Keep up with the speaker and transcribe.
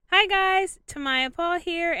Hi guys, Tamaya Paul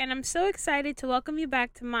here, and I'm so excited to welcome you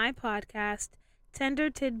back to my podcast,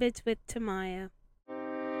 Tender Tidbits with Tamaya.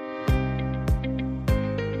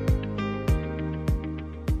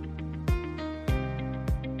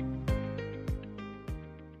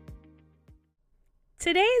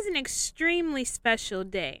 Today is an extremely special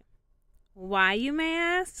day. Why, you may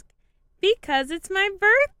ask? Because it's my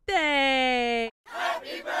birthday!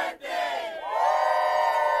 Happy birthday!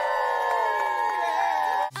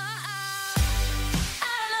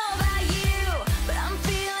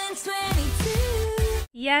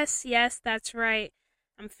 Yes, that's right.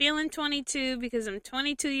 I'm feeling 22 because I'm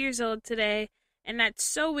 22 years old today, and that's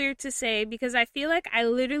so weird to say because I feel like I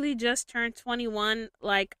literally just turned 21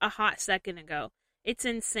 like a hot second ago. It's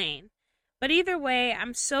insane. But either way,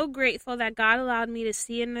 I'm so grateful that God allowed me to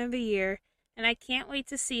see another year, and I can't wait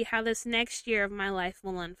to see how this next year of my life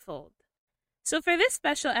will unfold. So for this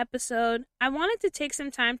special episode, I wanted to take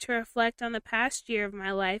some time to reflect on the past year of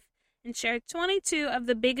my life and share 22 of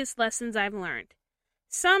the biggest lessons I've learned.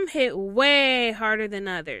 Some hit way harder than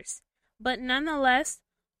others, but nonetheless,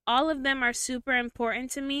 all of them are super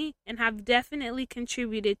important to me and have definitely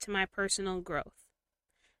contributed to my personal growth.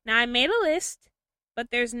 Now, I made a list, but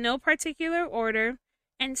there's no particular order,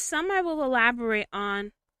 and some I will elaborate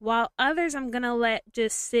on, while others I'm going to let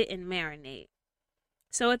just sit and marinate.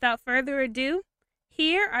 So without further ado,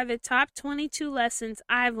 here are the top 22 lessons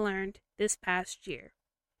I've learned this past year.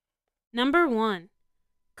 Number 1.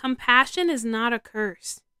 Compassion is not a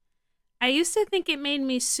curse. I used to think it made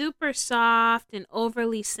me super soft and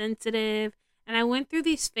overly sensitive, and I went through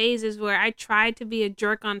these phases where I tried to be a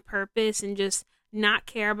jerk on purpose and just not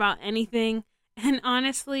care about anything, and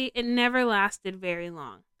honestly, it never lasted very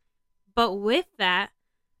long. But with that,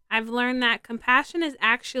 I've learned that compassion is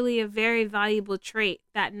actually a very valuable trait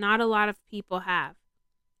that not a lot of people have.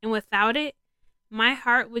 And without it, my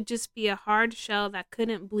heart would just be a hard shell that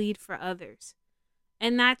couldn't bleed for others.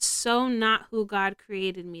 And that's so not who God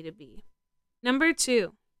created me to be. Number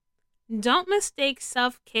 2, don't mistake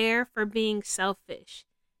self-care for being selfish.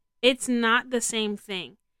 It's not the same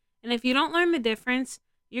thing. And if you don't learn the difference,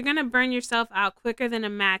 you're going to burn yourself out quicker than a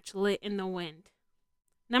match lit in the wind.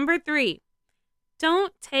 Number 3,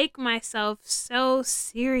 don't take myself so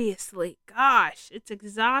seriously. Gosh, it's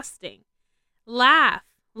exhausting. Laugh,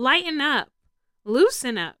 lighten up,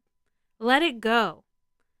 loosen up, let it go.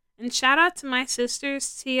 And shout out to my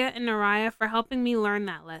sisters, Tia and Naraya, for helping me learn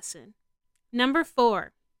that lesson. Number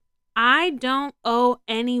 4, I don't owe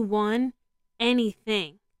anyone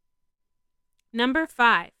anything. Number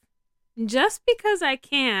 5, just because I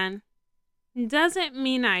can doesn't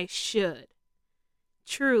mean I should.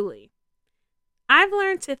 Truly. I've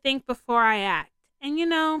learned to think before I act, and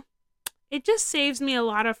it just saves me a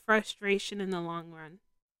lot of frustration in the long run.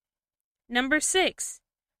 Number 6,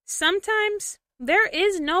 sometimes there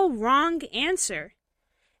is no wrong answer.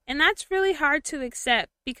 And that's really hard to accept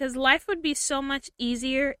because life would be so much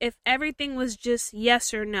easier if everything was just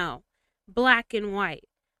yes or no, black and white.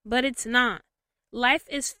 But it's not. Life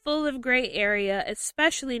is full of gray area,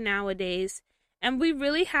 especially nowadays, and we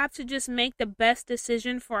really have to just make the best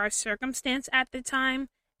decision for our circumstance at the time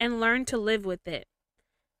and learn to live with it.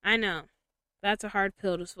 I know, that's a hard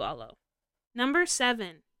pill to swallow. Number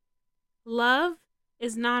 7, love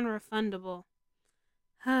is non-refundable.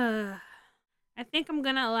 I think I'm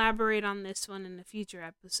going to elaborate on this one in a future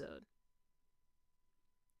episode.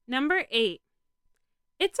 Number 8,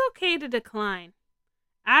 it's okay to decline.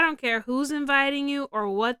 I don't care who's inviting you or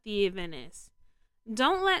what the event is.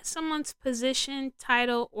 Don't let someone's position,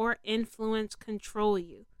 title, or influence control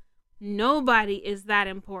you. Nobody is that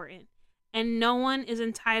important, and no one is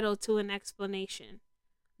entitled to an explanation.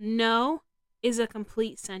 No is a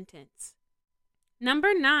complete sentence.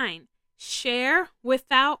 Number 9, share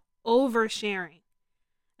without oversharing.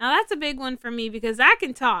 Now that's a big one for me because I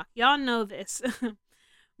can talk. Y'all know this.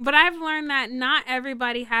 But I've learned that not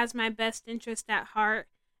everybody has my best interest at heart,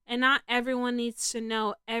 and not everyone needs to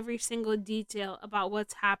know every single detail about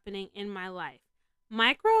what's happening in my life.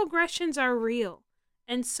 Microaggressions are real,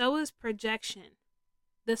 and so is projection.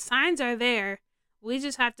 The signs are there. We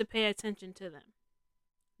just have to pay attention to them.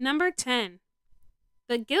 Number 10,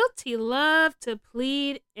 the guilty love to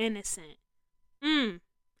plead innocent.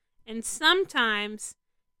 And sometimes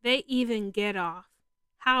they even get off.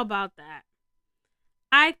 How about that?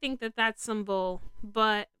 I think that that's some bull,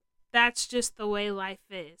 but that's just the way life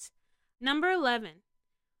is. Number 11,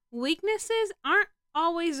 weaknesses aren't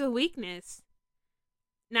always a weakness.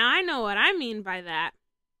 Now, I know what I mean by that,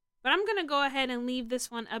 but I'm going to go ahead and leave this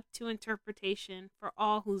one up to interpretation for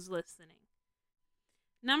all who's listening.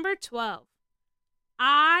 Number 12,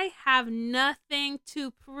 I have nothing to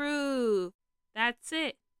prove. That's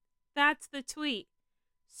it. That's the tweet.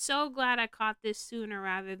 So glad I caught this sooner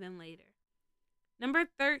rather than later. Number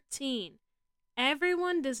 13.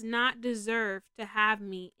 Everyone does not deserve to have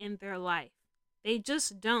me in their life. They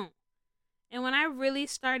just don't. And when I really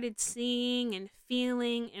started seeing and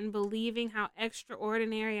feeling and believing how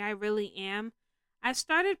extraordinary I really am, I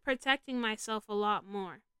started protecting myself a lot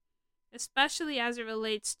more, especially as it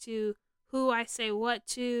relates to who I say what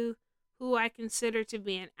to, who I consider to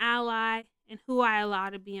be an ally, and who I allow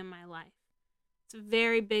to be in my life. It's a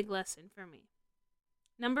very big lesson for me.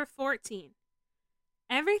 Number 14.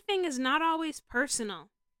 Everything is not always personal.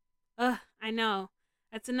 I know.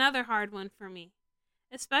 That's another hard one for me.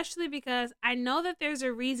 Especially because I know that there's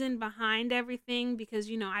a reason behind everything because,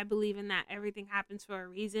 I believe in that everything happens for a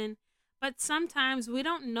reason. But sometimes we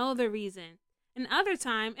don't know the reason. And other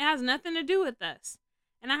time, it has nothing to do with us.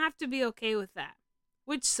 And I have to be okay with that.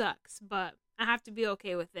 Which sucks, but I have to be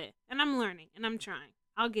okay with it. And I'm learning and I'm trying.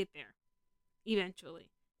 I'll get there.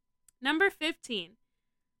 Eventually. Number 15.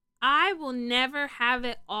 I will never have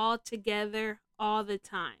it all together all the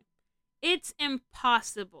time. It's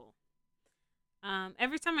impossible.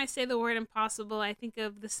 Every time I say the word impossible, I think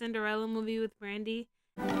of the Cinderella movie with Brandy.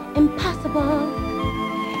 Impossible,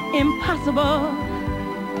 impossible,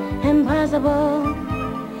 impossible,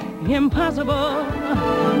 impossible,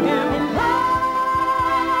 impossible.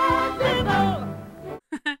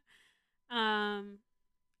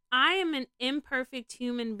 I am an imperfect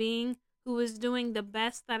human being who is doing the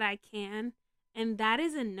best that I can, and that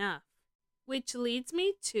is enough. Which leads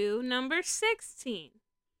me to number 16.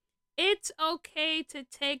 It's okay to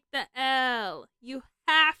take the L. You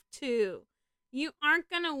have to. You aren't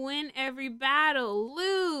going to win every battle.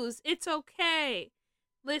 Lose. It's okay.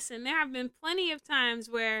 Listen, there have been plenty of times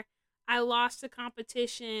where I lost a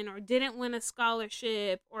competition or didn't win a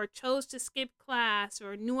scholarship or chose to skip class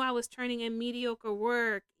or knew I was turning in mediocre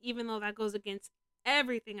work, even though that goes against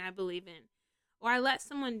everything I believe in. Or I let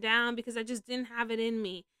someone down because I just didn't have it in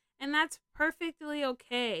me. And that's perfectly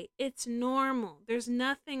okay. It's normal. There's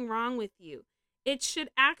nothing wrong with you. It should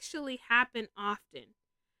actually happen often.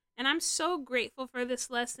 And I'm so grateful for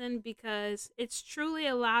this lesson because it's truly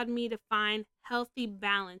allowed me to find healthy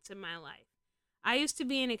balance in my life. I used to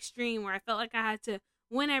be an extreme where I felt like I had to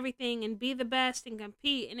win everything and be the best and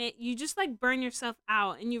compete. And you just like burn yourself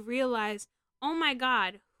out and you realize, oh my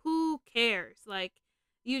God, who cares? Like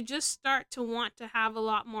you just start to want to have a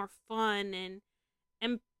lot more fun and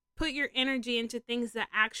put your energy into things that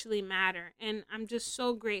actually matter. And I'm just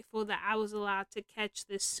so grateful that I was allowed to catch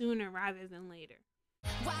this sooner rather than later.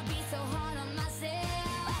 Why be so hard on myself?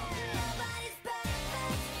 Nobody's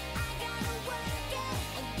perfect. I gotta work it again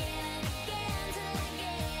and again till I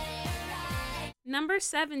get it right. Number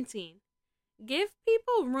 17. Give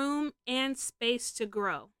people room and space to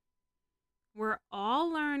grow. We're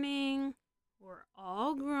all learning, we're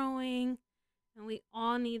all growing, and we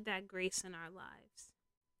all need that grace in our lives.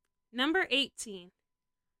 Number 18.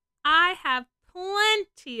 I have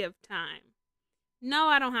plenty of time. No,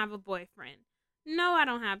 I don't have a boyfriend. No, I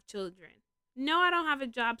don't have children. No, I don't have a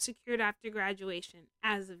job secured after graduation,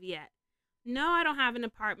 as of yet. No, I don't have an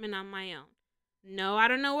apartment on my own. No, I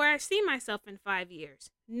don't know where I see myself in 5 years.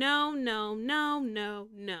 No.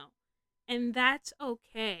 And that's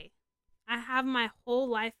okay. I have my whole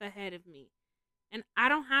life ahead of me. And I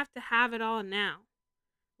don't have to have it all now.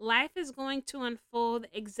 Life is going to unfold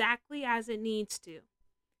exactly as it needs to.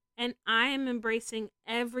 And I am embracing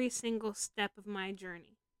every single step of my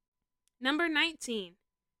journey. Number 19,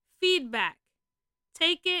 feedback.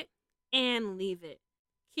 Take it and leave it.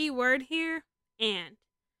 Key word here, and.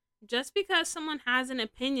 Just because someone has an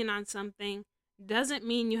opinion on something doesn't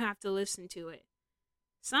mean you have to listen to it.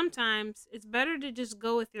 Sometimes it's better to just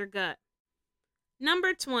go with your gut.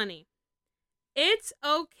 Number 20, it's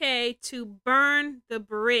okay to burn the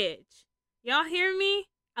bridge. Y'all hear me?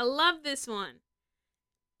 I love this one.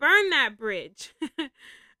 Burn that bridge.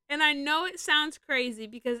 And I know it sounds crazy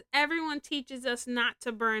because everyone teaches us not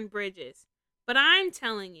to burn bridges. But I'm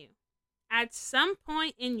telling you, at some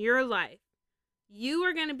point in your life, you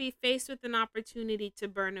are going to be faced with an opportunity to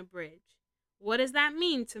burn a bridge. What does that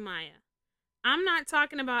mean, Tamaya? I'm not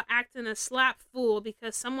talking about acting a slap fool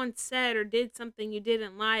because someone said or did something you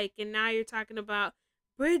didn't like, and now you're talking about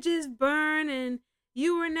bridges burn and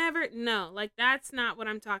you were never... No, like that's not what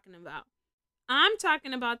I'm talking about. I'm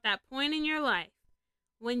talking about that point in your life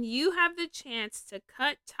when you have the chance to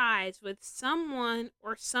cut ties with someone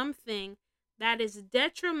or something that is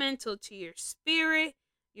detrimental to your spirit,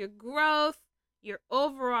 your growth, your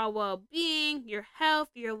overall well-being, your health,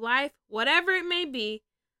 your life, whatever it may be,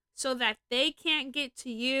 so that they can't get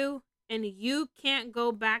to you and you can't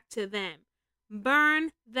go back to them.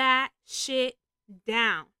 Burn that shit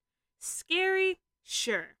down. Scary?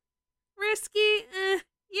 Sure. Risky?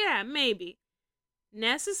 Yeah, maybe.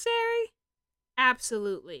 Necessary?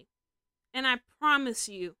 Absolutely. And I promise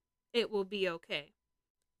you, it will be okay.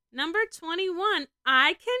 Number 21,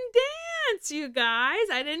 I can dance, you guys.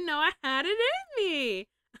 I didn't know I had it in me.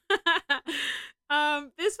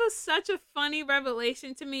 This was such a funny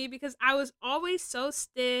revelation to me because I was always so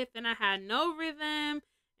stiff and I had no rhythm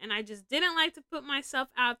and I just didn't like to put myself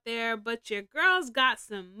out there, but your girl's got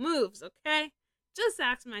some moves, okay? Just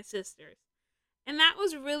ask my sisters. And that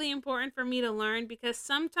was really important for me to learn because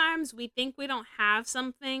sometimes we think we don't have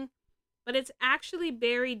something, but it's actually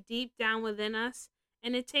buried deep down within us,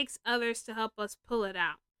 and it takes others to help us pull it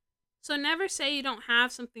out. So never say you don't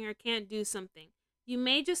have something or can't do something. You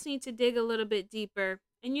may just need to dig a little bit deeper,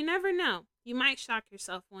 and you never know. You might shock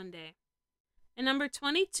yourself one day. And number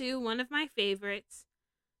 22, one of my favorites,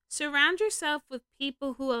 surround yourself with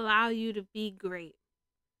people who allow you to be great.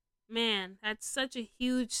 Man, that's such a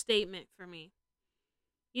huge statement for me.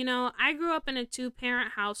 You know, I grew up in a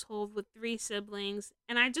 2-parent household with 3 siblings,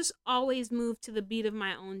 and I just always moved to the beat of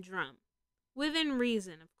my own drum. Within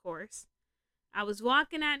reason, of course. I was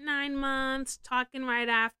walking at 9 months, talking right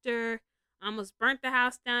after, almost burnt the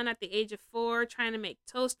house down at the age of 4, trying to make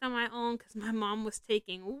toast on my own because my mom was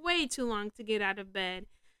taking way too long to get out of bed.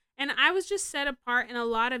 And I was just set apart in a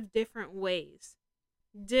lot of different ways.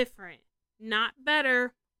 Different. Not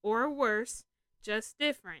better or worse, just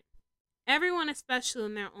different. Everyone is special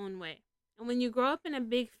in their own way. And when you grow up in a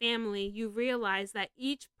big family, you realize that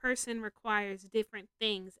each person requires different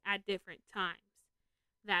things at different times.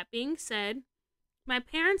 That being said, my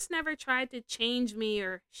parents never tried to change me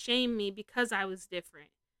or shame me because I was different.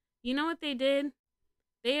 You know what they did?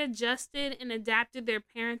 They adjusted and adapted their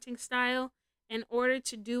parenting style in order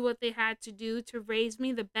to do what they had to do to raise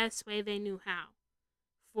me the best way they knew how.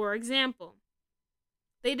 For example,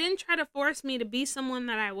 they didn't try to force me to be someone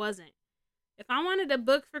that I wasn't. If I wanted a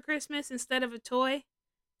book for Christmas instead of a toy,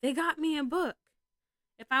 they got me a book.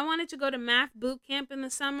 If I wanted to go to math boot camp in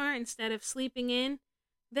the summer instead of sleeping in,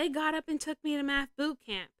 they got up and took me to math boot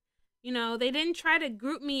camp. You know, they didn't try to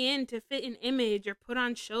group me in to fit an image or put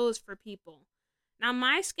on shows for people. Now,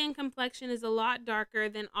 my skin complexion is a lot darker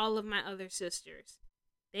than all of my other sisters.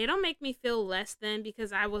 They don't make me feel less than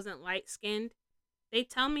because I wasn't light-skinned. They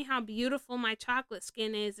tell me how beautiful my chocolate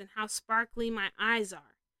skin is and how sparkly my eyes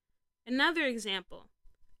are. Another example,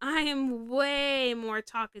 I am way more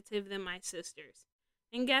talkative than my sisters.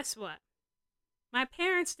 And guess what? My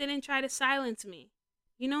parents didn't try to silence me.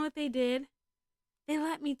 You know what they did? They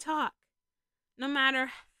let me talk. No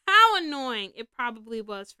matter how annoying it probably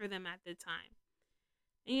was for them at the time.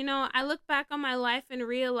 And you know, I look back on my life and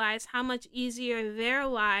realize how much easier their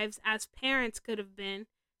lives as parents could have been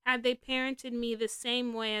had they parented me the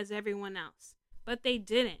same way as everyone else. But they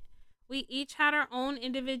didn't. We each had our own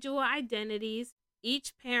individual identities.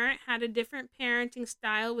 Each parent had a different parenting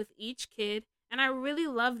style with each kid, and I really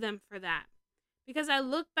love them for that. Because I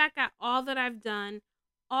look back at all that I've done,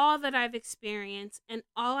 all that I've experienced, and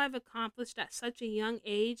all I've accomplished at such a young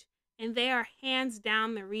age, and they are hands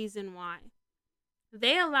down the reason why.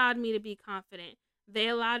 They allowed me to be confident. They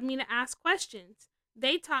allowed me to ask questions.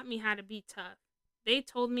 They taught me how to be tough. They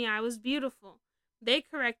told me I was beautiful. They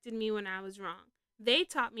corrected me when I was wrong. They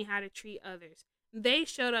taught me how to treat others. They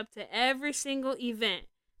showed up to every single event.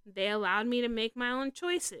 They allowed me to make my own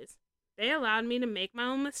choices. They allowed me to make my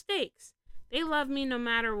own mistakes. They loved me no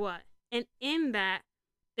matter what. And in that,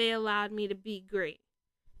 they allowed me to be great.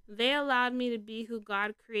 They allowed me to be who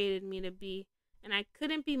God created me to be. And I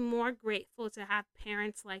couldn't be more grateful to have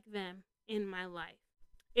parents like them in my life.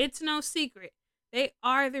 It's no secret. They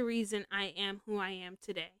are the reason I am who I am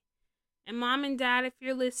today. And Mom and Dad, if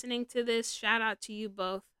you're listening to this, shout out to you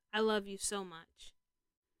both. I love you so much.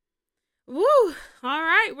 Woo! All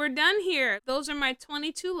right, we're done here. Those are my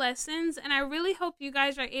 22 lessons, and I really hope you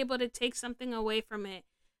guys are able to take something away from it.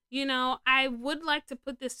 You know, I would like to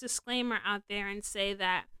put this disclaimer out there and say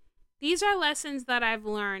that these are lessons that I've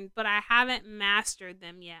learned, but I haven't mastered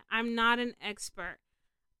them yet. I'm not an expert.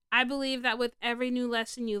 I believe that with every new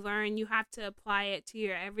lesson you learn, you have to apply it to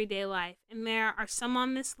your everyday life. And there are some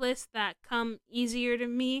on this list that come easier to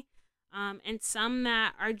me, and some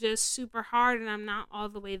that are just super hard, and I'm not all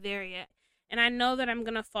the way there yet. And I know that I'm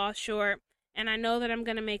going to fall short, and I know that I'm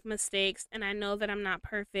going to make mistakes, and I know that I'm not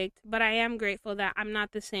perfect, but I am grateful that I'm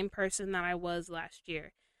not the same person that I was last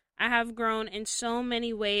year. I have grown in so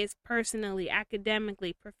many ways, personally,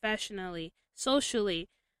 academically, professionally, socially,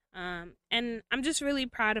 and I'm just really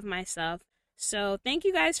proud of myself. So thank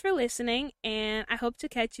you guys for listening, and I hope to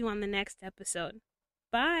catch you on the next episode.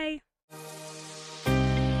 Bye.